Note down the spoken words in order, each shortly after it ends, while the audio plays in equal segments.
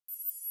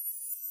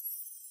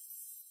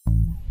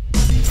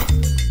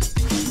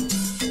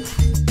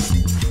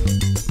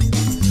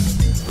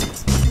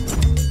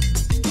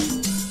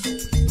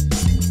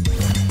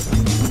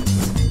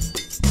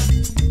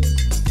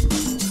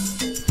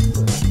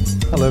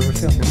Hello,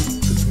 Michel.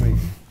 Good to meet you.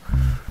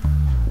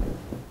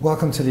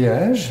 Welcome to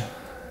Liège.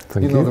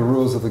 Thank you. You know the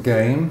rules of the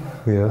game.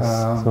 Yes,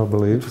 I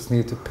believe. You just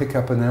need to pick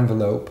up an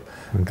envelope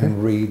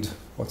and read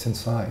what's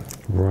inside.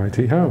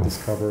 Righty-ho.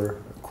 Discover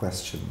a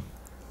question.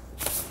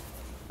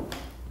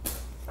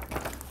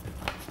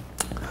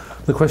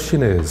 The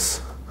question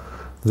is,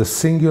 the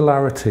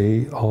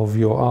singularity of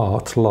your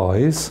art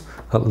lies,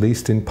 at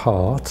least in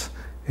part,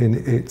 in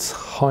its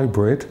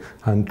hybrid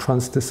and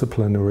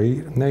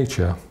transdisciplinary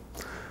nature.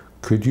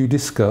 Could you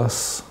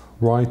discuss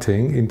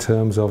writing in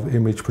terms of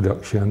image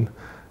production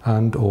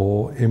and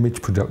or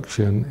image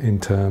production in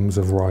terms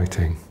of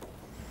writing?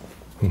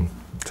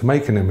 To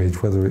make an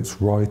image, whether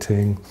it's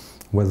writing,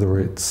 whether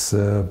it's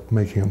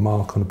making a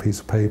mark on a piece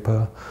of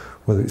paper,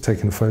 whether it's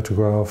taking a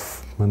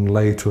photograph, and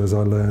later, as I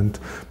learned,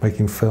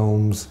 making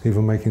films,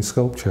 even making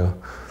sculpture,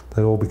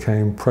 they all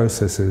became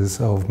processes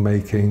of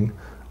making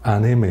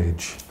an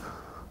image.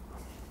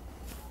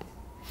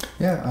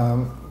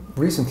 Yeah,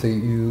 recently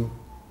you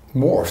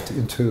morphed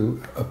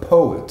into a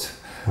poet,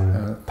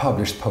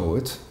 published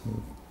poet.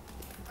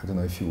 I don't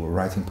know if you were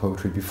writing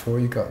poetry before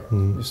you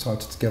you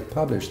started to get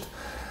published.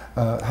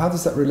 How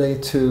does that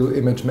relate to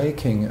image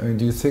making? I mean,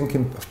 do you think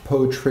of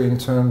poetry in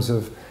terms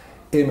of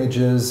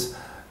images,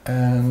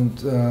 and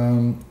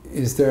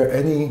is there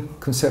any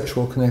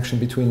conceptual connection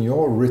between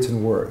your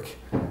written work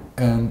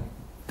and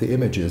the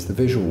images, the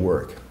visual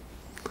work?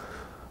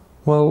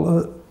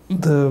 Well,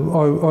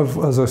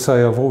 as I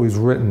say, I've always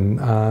written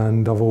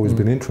and I've always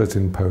been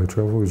interested in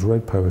poetry. I've always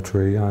read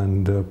poetry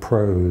and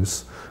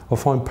prose. I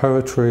find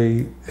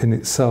poetry in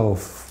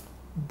itself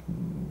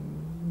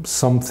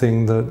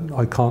something that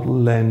I can't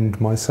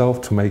lend myself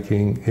to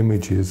making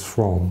images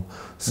from.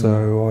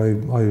 So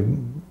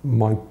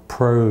my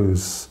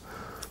prose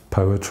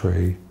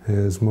poetry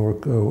is more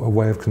a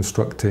way of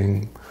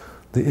constructing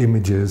the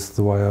images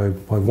the way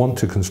I want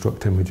to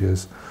construct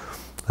images.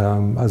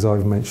 As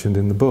I've mentioned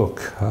in the book,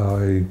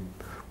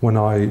 when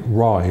I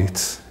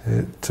write,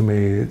 to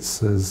me it's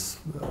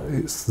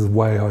the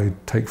way I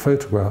take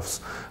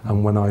photographs,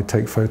 and when I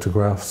take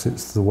photographs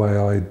it's the way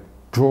I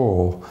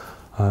draw,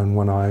 and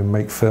when I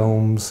make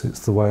films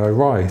it's the way I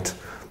write.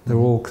 They're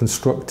all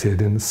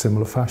constructed in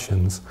similar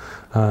fashions,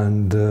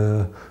 and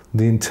the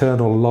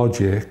internal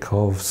logic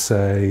of,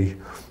 say,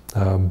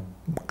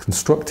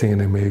 constructing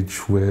an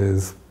image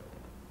with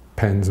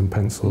pens and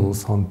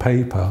pencils on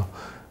paper,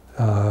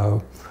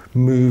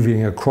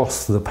 moving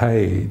across the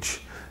page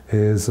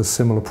is a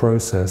similar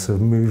process of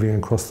moving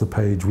across the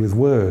page with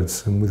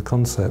words and with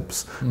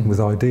concepts and with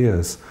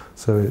ideas.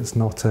 So it's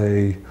not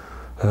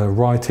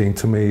writing,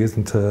 to me,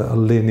 isn't a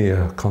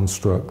linear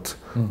construct.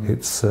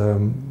 It's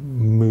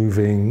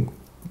moving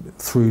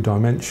through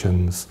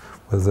dimensions,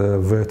 whether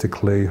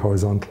vertically,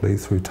 horizontally,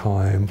 through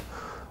time,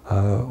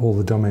 all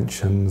the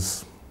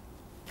dimensions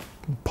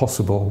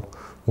possible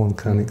one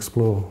can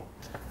explore.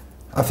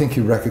 I think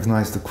you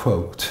recognize the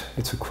quote.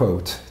 It's a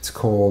quote.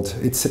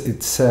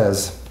 It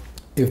says,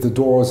 "If the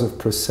doors of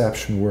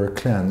perception were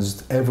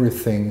cleansed,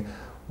 everything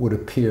would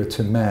appear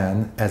to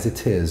man as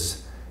it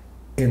is,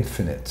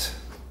 infinite."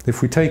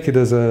 If we take it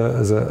as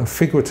a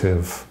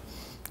figurative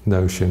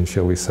notion,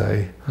 shall we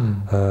say,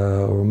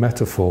 or a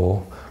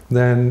metaphor,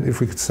 then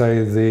if we could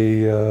say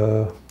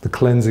the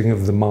cleansing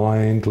of the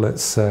mind,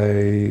 let's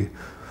say,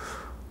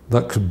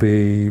 that could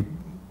be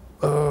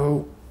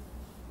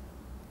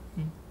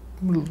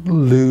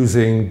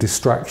losing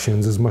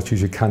distractions as much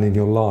as you can in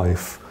your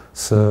life.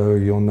 So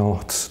you're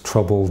not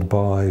troubled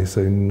by,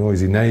 say,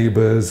 noisy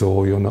neighbours,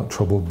 or you're not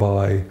troubled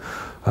by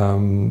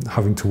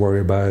having to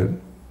worry about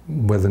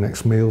where the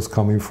next meal's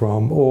coming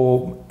from,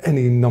 or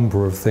any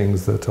number of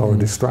things that are a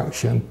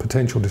distraction,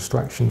 potential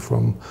distraction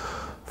from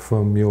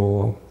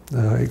your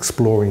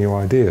exploring your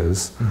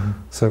ideas.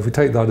 So if we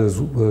take that as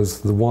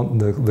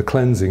the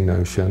cleansing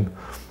notion,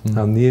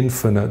 and the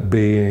infinite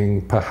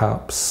being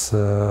perhaps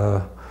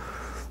the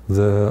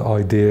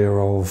idea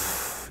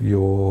of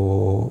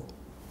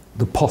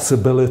the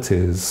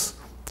possibilities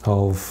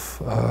of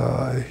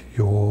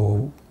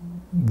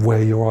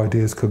where your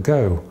ideas could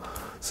go.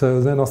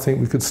 So then I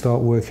think we could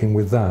start working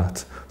with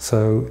that.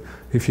 So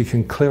if you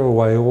can clear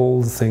away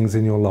all the things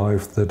in your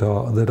life that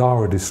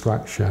are a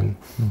distraction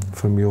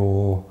from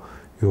your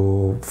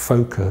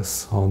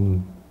focus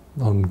on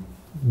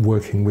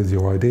working with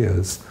your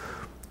ideas,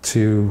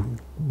 to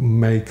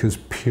make as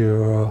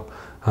pure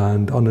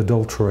and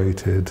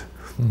unadulterated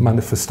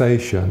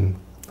manifestation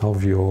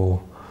of your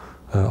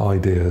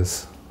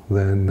ideas,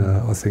 then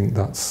I think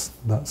that's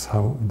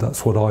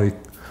what I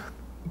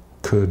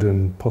could,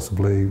 and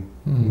possibly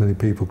many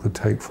people could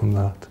take from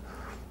that.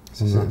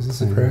 This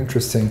is very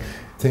interesting.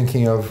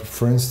 Thinking of,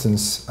 for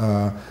instance,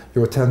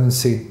 your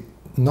tendency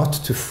not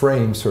to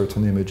frame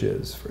certain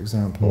images, for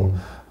example.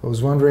 I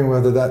was wondering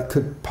whether that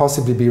could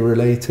possibly be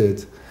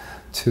related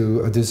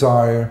to a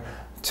desire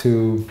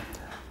to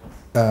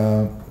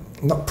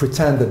not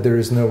pretend that there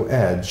is no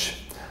edge,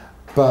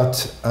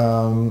 but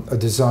a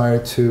desire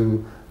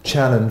to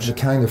challenge a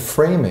kind of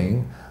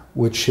framing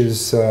which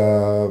is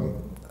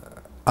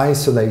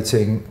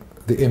isolating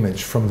the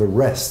image from the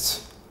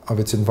rest of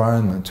its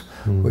environment,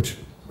 which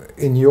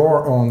in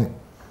your own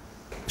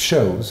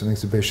shows and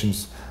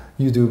exhibitions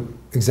you do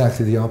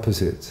exactly the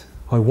opposite.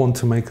 I want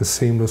to make a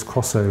seamless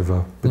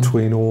crossover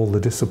between all the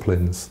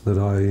disciplines that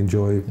I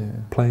enjoy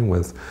playing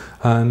with.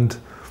 And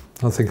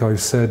I think I've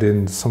said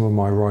in some of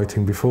my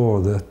writing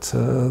before that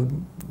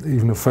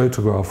even a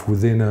photograph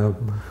within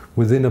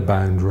a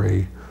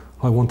boundary,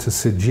 I want to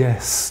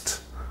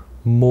suggest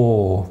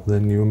more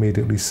than you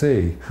immediately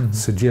see,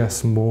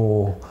 suggest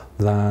more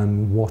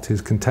than what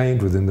is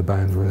contained within the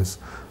boundaries.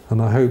 And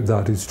I hope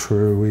that is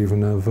true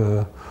even of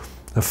a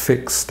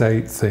fixed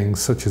state thing,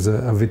 such as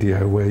a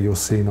video where you're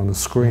seen on a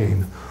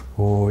screen,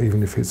 or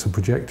even if it's a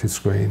projected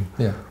screen.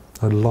 Yeah.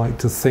 I'd like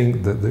to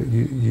think that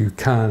you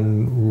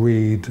can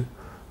read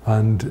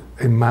and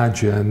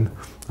imagine,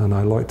 and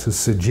I like to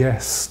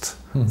suggest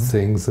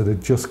things that are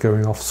just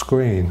going off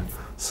screen,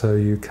 so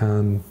you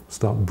can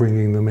start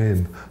bringing them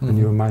in and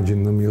you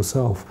imagine them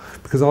yourself.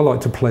 Because I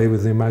like to play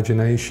with the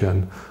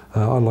imagination.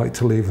 I like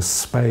to leave a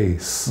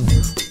space.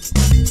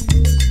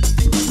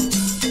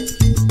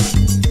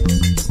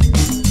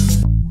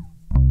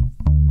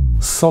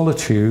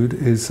 Solitude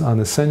is an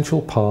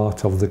essential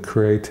part of the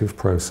creative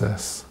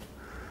process.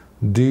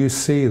 Do you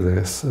see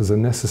this as a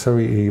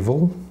necessary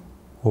evil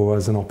or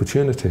as an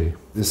opportunity?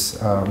 This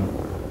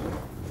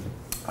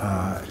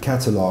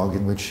catalogue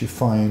in which you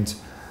find,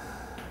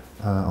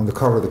 on the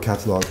cover of the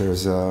catalogue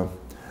there's a,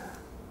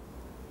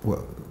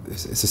 well,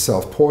 it's a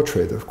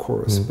self-portrait of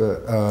course,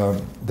 but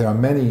there are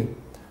many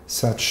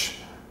such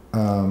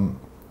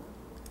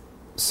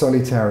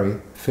solitary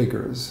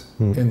figures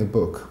in the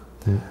book.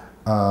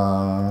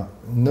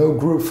 No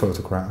group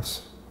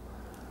photographs.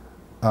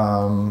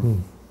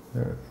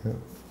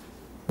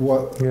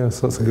 What? Yes,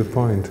 that's a good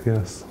point.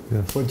 Yes,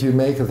 yes. What do you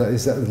make of that?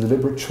 Is that a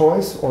deliberate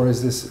choice, or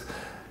is this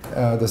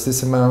does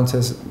this amount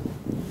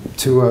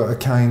to a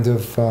kind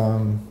of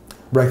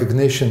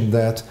recognition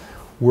that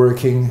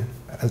working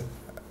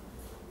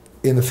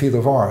in the field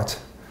of art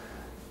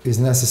is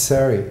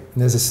necessarily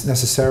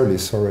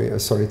a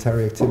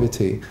solitary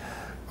activity,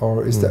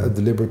 or is that a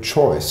deliberate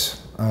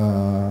choice?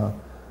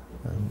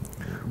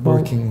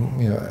 Working,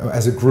 you know,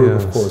 as a group,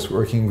 yes. Of course,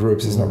 working in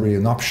groups is not really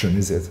an option,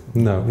 is it?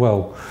 No.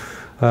 Well,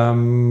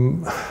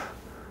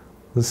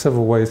 there's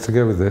several ways to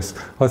go with this.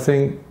 I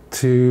think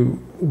to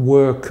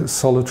work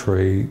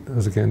solitary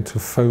is again to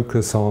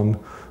focus on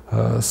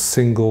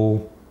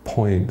single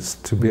points,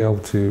 to be able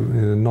to,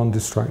 in a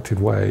non-distracted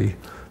way,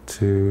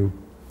 to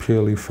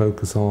purely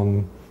focus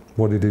on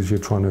what it is you're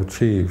trying to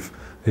achieve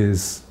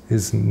is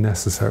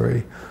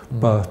necessary.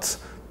 But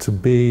to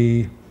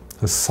be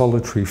a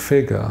solitary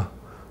figure,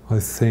 I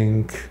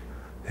think,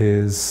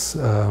 is,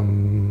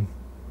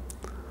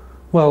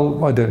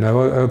 well, I don't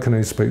know, I can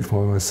only speak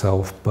for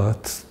myself,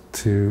 but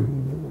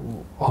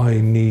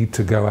I need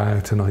to go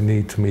out and I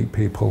need to meet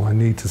people, I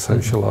need to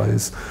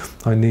socialise,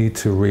 I need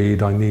to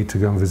read, I need to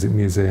go and visit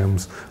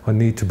museums, I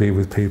need to be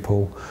with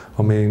people.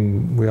 I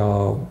mean, we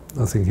are,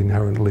 I think,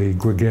 inherently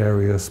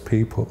gregarious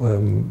people,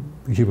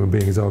 human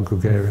beings are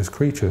gregarious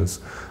creatures,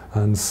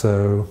 and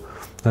so,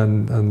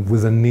 and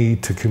with a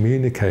need to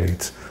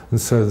communicate. And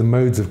so the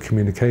modes of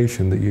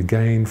communication that you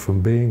gain from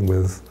being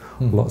with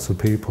lots of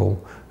people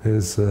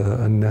is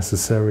a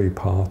necessary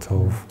part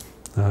of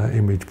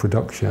image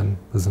production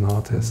as an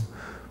artist.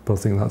 But I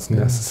think that's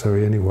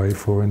necessary anyway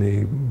for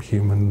any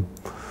human.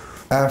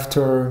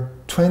 After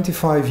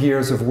 25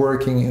 years of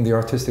working in the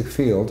artistic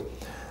field,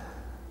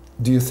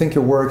 do you think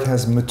your work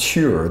has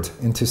matured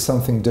into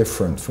something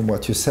different from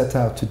what you set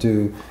out to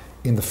do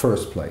in the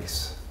first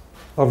place?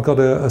 I've got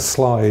a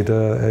slide,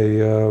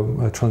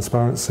 a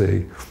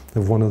transparency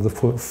of one of the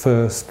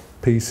first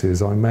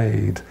pieces I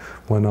made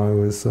when I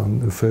was on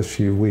the first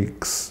few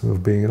weeks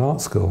of being in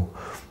art school.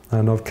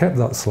 And I've kept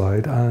that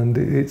slide, and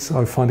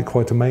I find it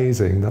quite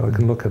amazing that I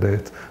can look at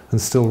it and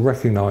still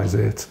recognise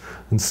it,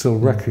 and still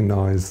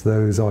recognise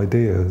those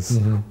ideas,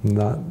 and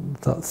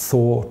that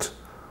thought,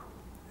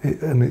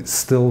 and it's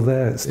still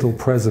there, it's still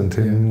present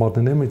in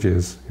modern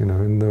images, you know,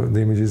 in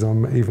the images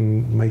I'm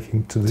even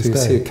making to this day.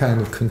 So you see a kind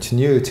of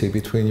continuity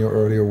between your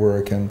earlier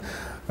work and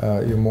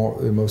your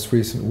most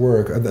recent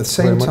work. At the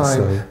same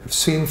time,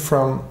 seen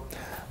from,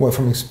 well,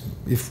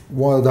 if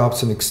one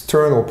adopts an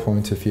external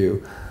point of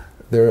view,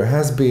 there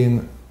has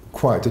been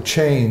quite a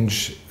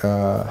change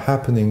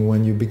happening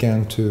when you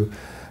began to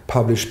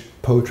publish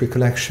poetry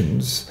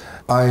collections.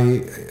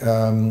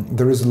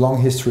 There is a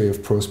long history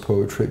of prose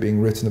poetry being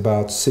written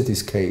about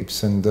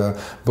cityscapes, and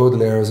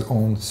Baudelaire's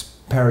own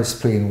Paris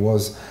Spleen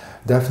was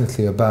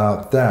definitely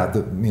about that.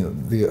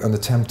 An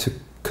attempt to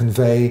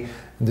convey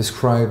and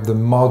describe the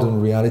modern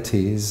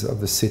realities of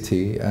the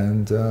city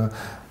and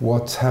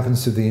what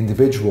happens to the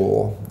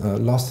individual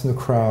lost in the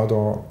crowd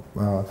or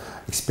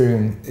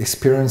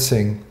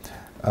experiencing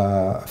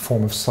a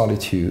form of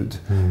solitude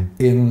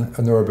in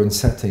an urban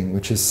setting,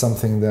 which is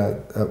something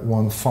that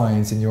one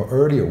finds in your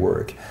earlier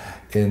work.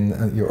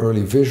 in your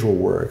early visual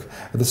work.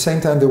 At the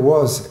same time, there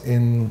was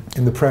in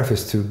the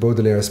preface to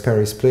Baudelaire's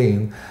Paris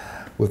Spleen,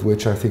 with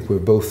which I think we're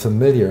both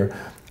familiar,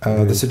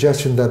 the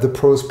suggestion that the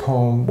prose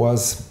poem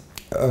was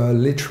a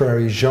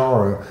literary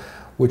genre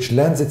which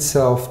lends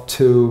itself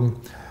to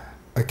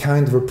a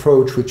kind of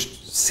approach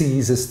which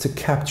seizes to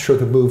capture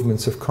the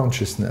movements of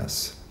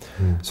consciousness.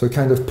 So a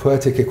kind of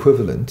poetic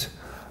equivalent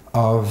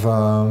of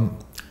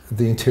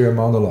the interior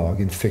monologue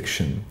in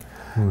fiction.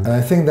 And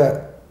I think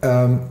that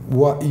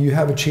what you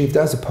have achieved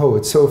as a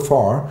poet so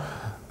far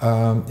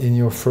in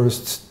your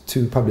first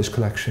 2 published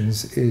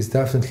collections is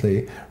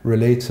definitely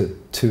related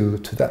to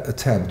that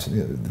attempt.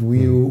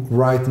 You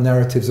write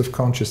narratives of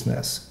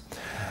consciousness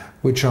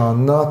which are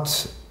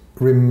not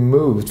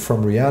removed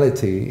from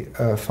reality,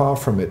 far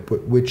from it,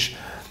 but which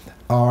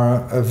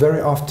are very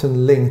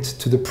often linked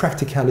to the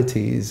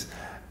practicalities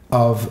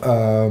of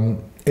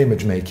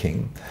image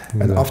making,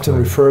 and often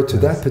refer to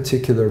that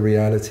particular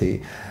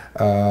reality.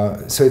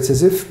 So it's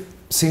as if,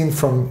 seen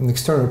from an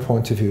external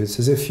point of view, it's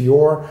as if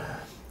your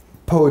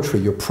poetry,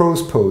 your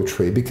prose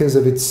poetry, because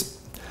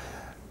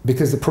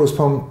the prose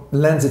poem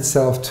lends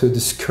itself to a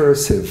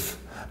discursive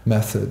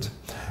method,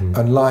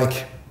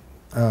 unlike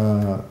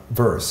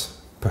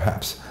verse,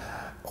 perhaps,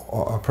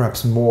 or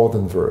perhaps more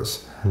than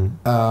verse,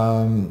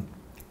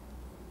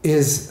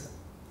 is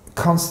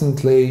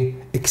constantly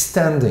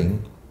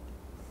extending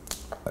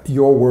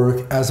your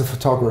work as a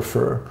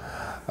photographer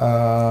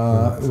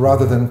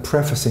rather than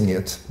prefacing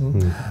it.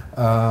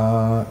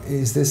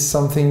 Is this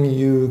something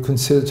you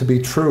consider to be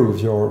true of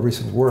your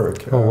recent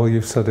work? Oh, well,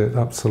 you've said it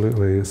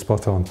absolutely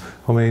spot on.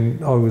 I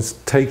mean, I was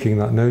taking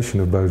that notion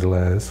of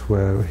Baudelaire's,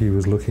 where he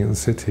was looking at the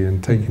city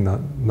and taking that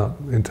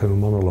internal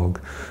monologue,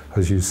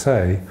 as you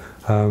say.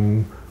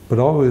 But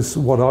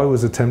what I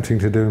was attempting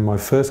to do in my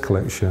first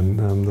collection,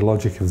 The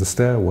Logic of the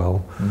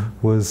Stairwell,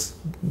 was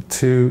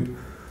to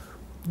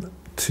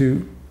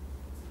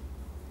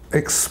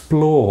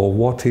explore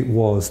what it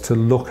was to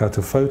look at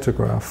a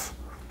photograph.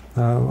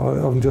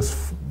 I'm just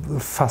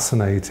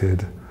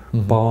fascinated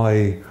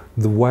by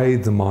the way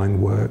the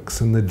mind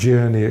works and the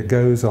journey it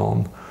goes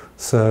on.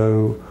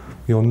 So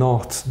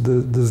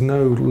there's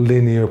no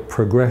linear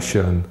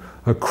progression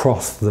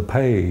across the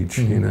page.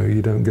 You know,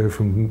 you don't go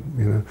from,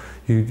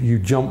 you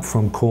jump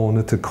from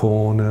corner to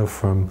corner,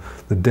 from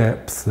the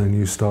depth, and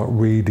you start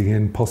reading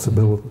in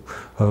possibility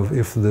of,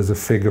 if there's a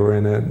figure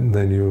in it, and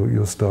then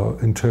you'll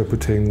start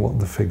interpreting what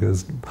the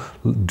figure's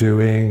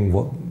doing,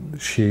 what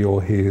she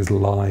or he is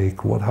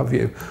like, what have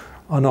you,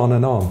 and on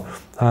and on.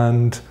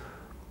 And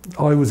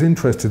I was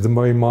interested in the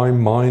way my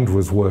mind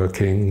was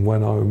working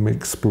when I'm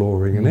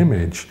exploring an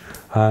image.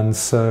 And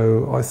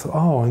so I thought,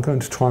 I'm going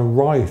to try and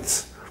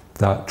write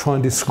that, try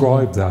and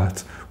describe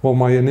that. Well,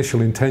 my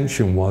initial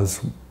intention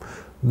was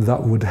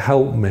that would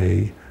help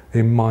me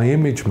in my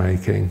image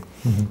making.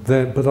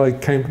 But I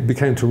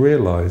became to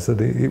realise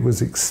that it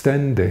was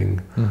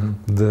extending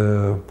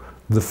the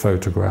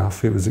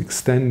photograph, it was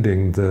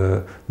extending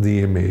the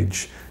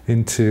image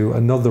into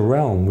another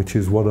realm, which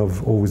is what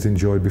I've always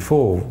enjoyed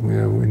before,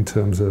 in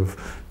terms of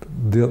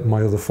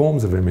my other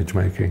forms of image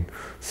making.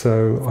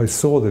 So I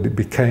saw that it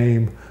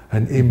became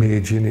an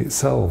image in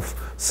itself.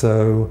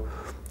 So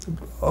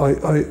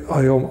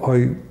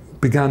I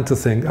began to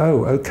think,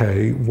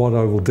 okay, what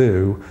I will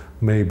do,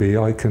 maybe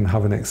I can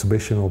have an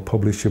exhibition or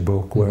publish a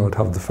book where I'd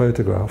have the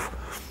photograph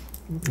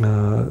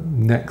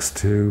next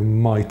to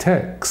my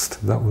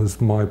text. That was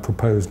my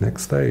proposed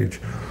next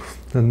stage.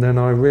 And then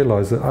I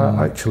realised that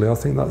actually I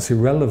think that's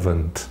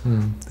irrelevant.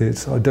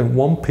 I don't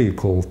want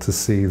people to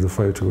see the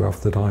photograph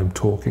that I'm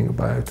talking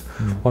about.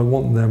 I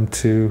want them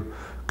to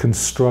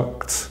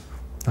construct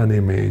an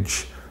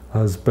image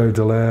as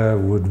Baudelaire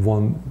would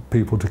want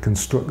people to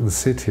construct the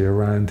city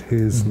around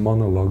his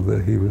monologue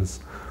that he was,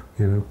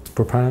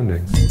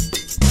 propounding.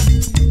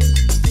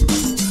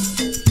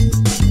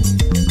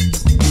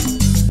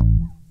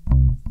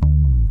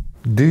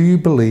 Do you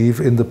believe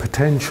in the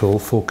potential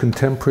for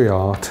contemporary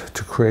art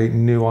to create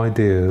new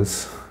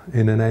ideas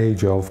in an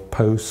age of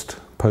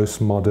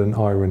postmodern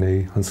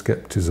irony and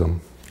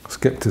skepticism?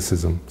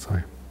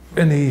 Sorry.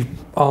 Any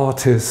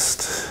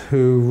artist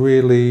who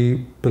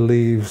really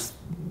believes,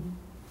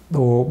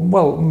 or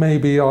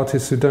maybe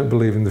artists who don't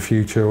believe in the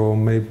future, or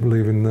maybe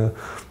believe in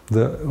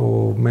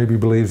or maybe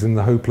believes in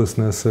the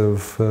hopelessness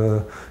of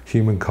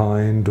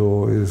humankind,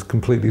 or is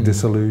completely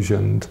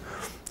disillusioned,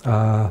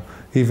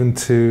 even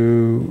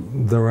to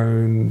their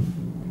own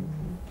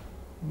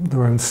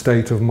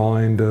state of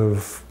mind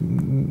of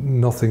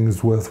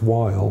nothing's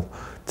worthwhile,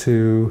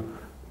 to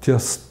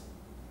just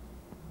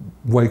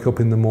wake up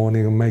in the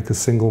morning and make a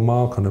single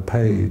mark on a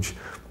page,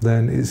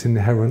 then it's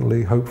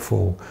inherently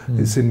hopeful.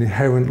 It's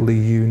inherently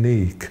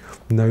unique.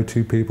 No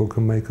two people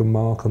can make a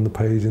mark on the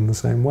page in the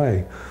same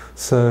way.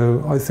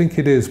 So I think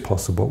it is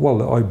possible.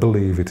 Well, I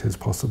believe it is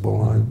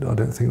possible. I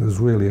don't think there's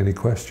really any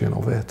question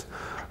of it.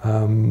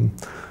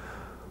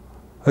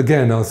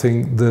 Again, I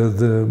think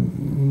the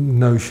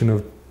notion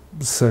of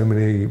so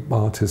many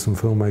artists and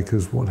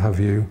filmmakers, what have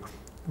you,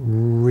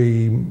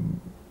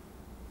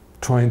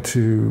 trying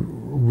to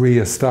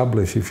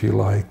re-establish, if you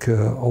like,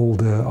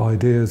 older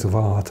ideas of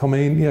art. I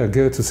mean, yeah,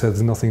 Goethe said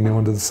there's nothing new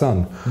under the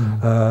sun.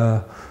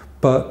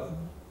 But,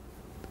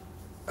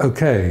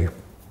 okay,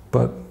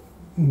 but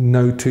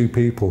no two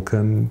people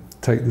can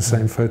take the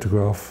same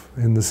photograph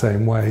in the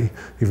same way,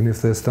 even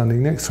if they're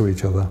standing next to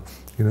each other.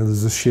 You know,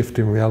 there's a shift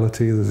in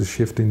reality, there's a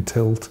shift in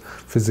tilt,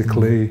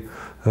 physically,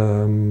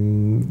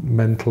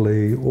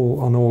 mentally,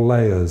 on all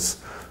layers.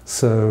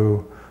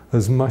 So,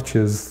 as much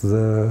as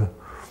the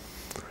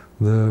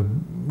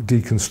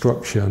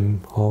deconstruction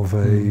of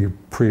a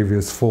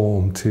previous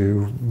form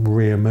to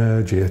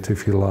re-emerge it,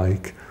 if you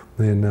like,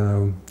 in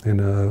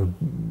a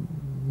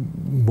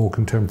more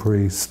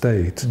contemporary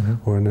state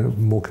or in a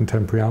more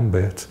contemporary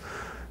ambit,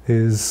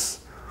 there's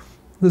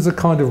a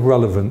kind of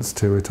relevance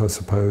to it, I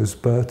suppose,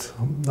 but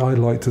I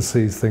like to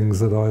see things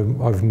that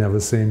I've never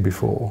seen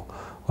before.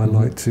 I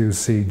like to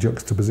see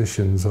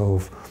juxtapositions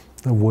of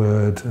a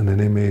word and an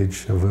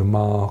image, of a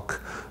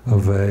mark,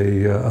 of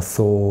a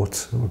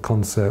thought, a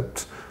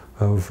concept,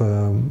 of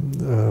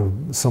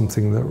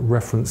something that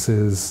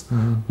references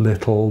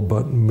little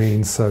but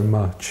means so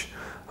much.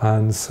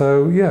 And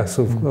so, yes,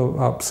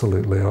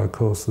 absolutely. Of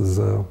course, there's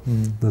a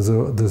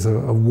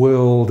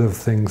world of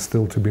things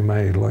still to be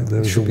made. Like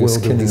there's a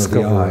world of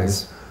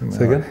discoveries.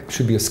 Say again? It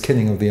should be a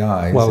skinning of the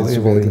eyes. Well,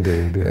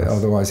 indeed. Yes.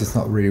 Otherwise, it's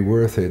not really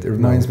worth it. It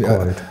reminds me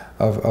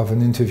of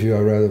an interview I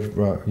read of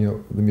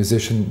the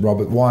musician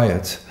Robert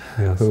Wittert,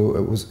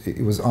 who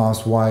was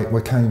asked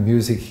what kind of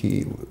music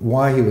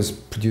why he was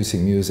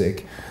producing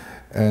music,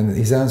 and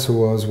his answer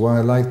was,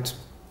 "Well,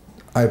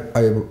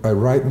 I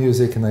write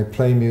music and I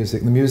play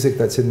music, the music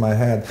that's in my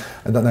head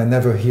and that I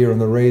never hear on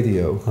the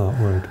radio,"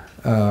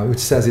 which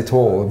says it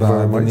all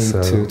about the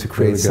need to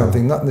create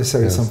something, not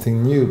necessarily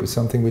something new, but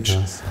something which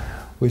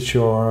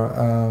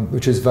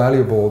is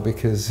valuable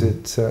because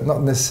it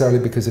not necessarily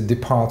because it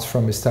departs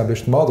from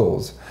established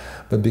models,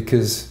 but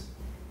because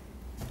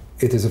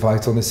it is a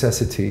vital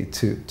necessity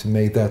to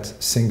make that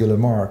singular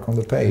mark on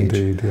the page.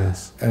 Indeed,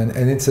 yes. And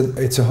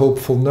it's a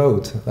hopeful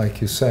note, like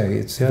you say.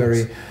 It's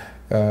very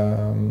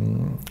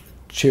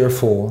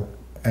cheerful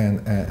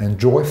and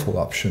joyful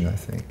option, I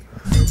think.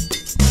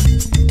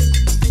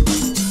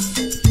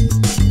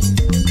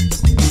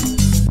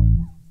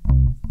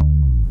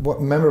 What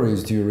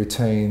memories do you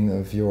retain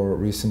of your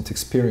recent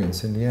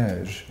experience in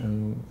Liège,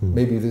 and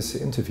maybe this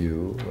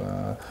interview,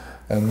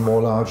 and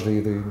more largely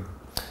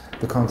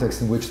the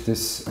context in which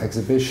this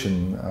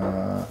exhibition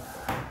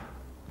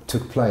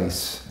took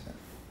place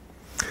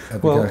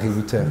at the Galerie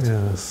Wittert?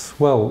 Yes.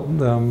 Well,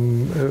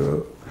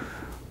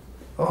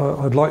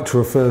 I'd like to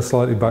refer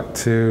slightly back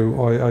to,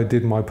 I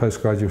did my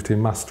postgraduate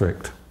in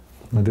Maastricht.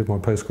 I did my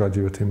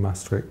postgraduate in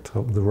Maastricht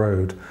up the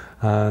road,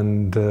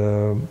 and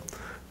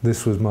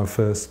this was my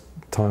first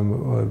time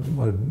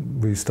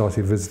we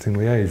started visiting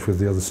Liège with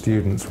the other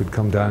students. We'd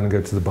come down and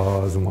go to the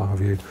bars and what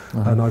have you,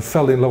 and I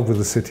fell in love with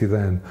the city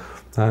then.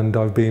 And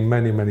I've been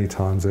many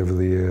times over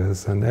the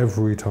years, and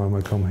every time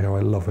I come here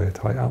I love it.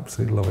 I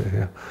absolutely love it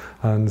here.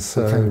 And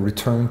so kind of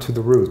return to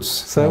the roots.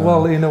 So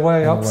well, in a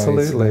way,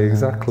 absolutely,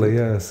 exactly,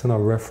 yes. And I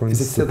reference.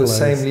 Is it still the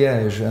same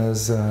Liège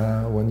as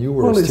when you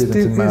were a student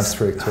in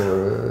Maastricht,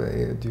 or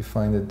do you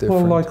find it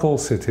different? Well, like all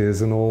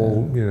cities and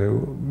all,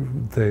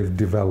 they've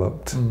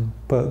developed,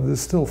 but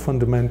there's still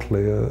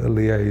fundamentally a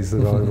Liège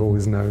that I've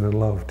always known and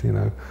loved,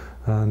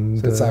 And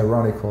so it's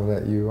ironical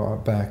that you are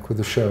back with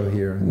the show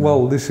here.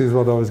 Well, this is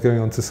what I was going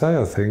on to say,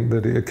 I think,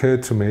 that it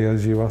occurred to me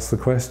as you asked the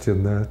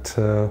question that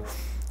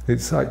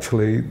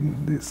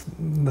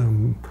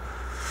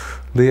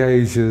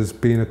Liège has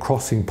been a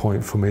crossing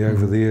point for me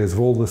over the years. Of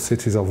all the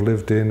cities I've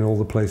lived in, all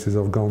the places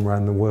I've gone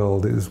around the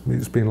world,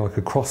 it's been like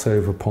a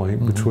crossover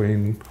point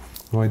between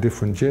my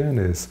different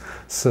journeys.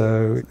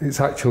 So it's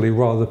actually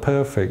rather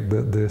perfect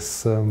that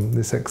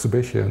this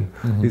exhibition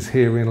is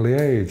here in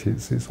Liège.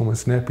 It's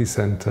almost an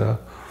epicenter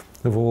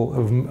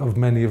of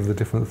many of the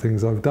different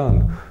things I've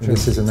done.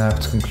 This is an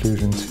apt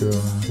conclusion to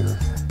our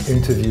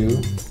interview,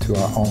 to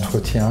our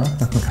entretien.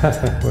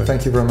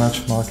 Thank you very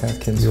much, Marc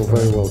Atkins. You're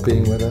very welcome.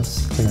 Being with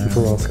us. Thank you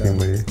for asking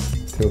me.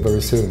 Till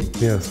very soon.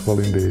 Yes, well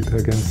indeed.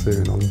 Again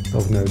soon,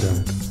 I've no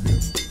doubt.